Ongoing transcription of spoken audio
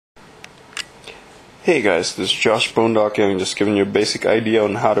Hey guys, this is Josh Boondock, and I'm just giving you a basic idea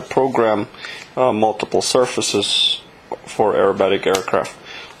on how to program multiple surfaces for aerobatic aircraft.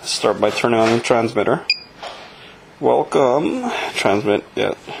 Let's start by turning on the transmitter. Welcome. Transmit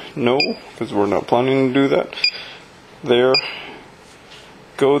yet? No, because we're not planning to do that. There.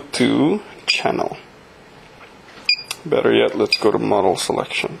 Go to channel. Better yet, let's go to model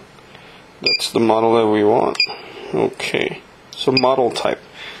selection. That's the model that we want. Okay, so model type.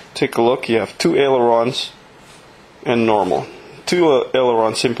 Take a look, you have two ailerons and normal. Two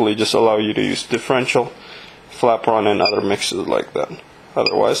ailerons simply just allow you to use differential, flap run, and other mixes like that.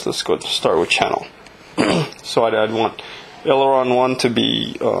 Otherwise, let's go start with channel. So I'd want aileron 1 to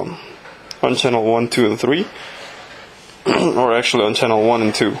be on channel 1, 2, and 3, or actually on channel 1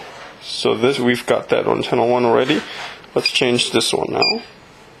 and 2. So this, we've got that on channel 1 already. Let's change this one now.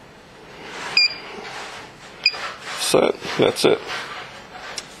 Set, that's it.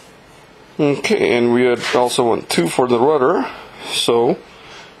 Okay, and we also want 2 for the rudder, so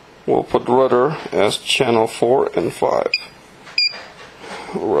we'll put rudder as channel 4 and 5.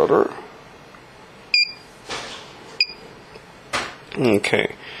 Rudder.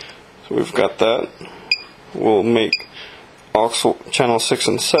 Okay, so we've got that. We'll make also channel 6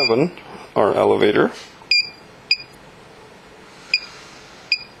 and 7 our elevator.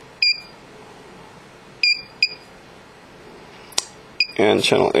 And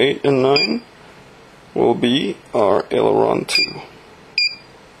channel 8 and 9 will be our aileron 2.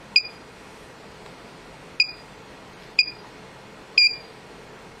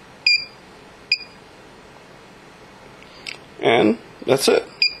 And that's it.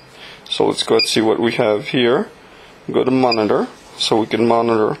 So let's go and see what we have here. Go to monitor, so we can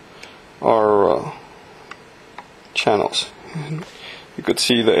monitor our channels. You could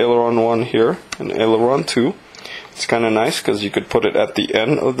see the aileron 1 here and aileron 2. It's kind of nice because you could put it at the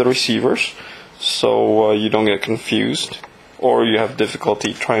end of the receivers, so you don't get confused, or you have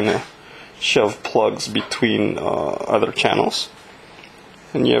difficulty trying to shove plugs between other channels.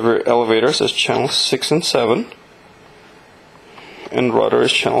 And you have your elevators as channel 6 and 7, and rudder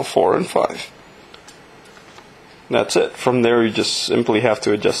is channel 4 and 5. That's it. From there, you just simply have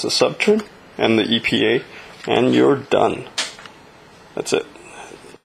to adjust the subtrim and the EPA, and you're done. That's it.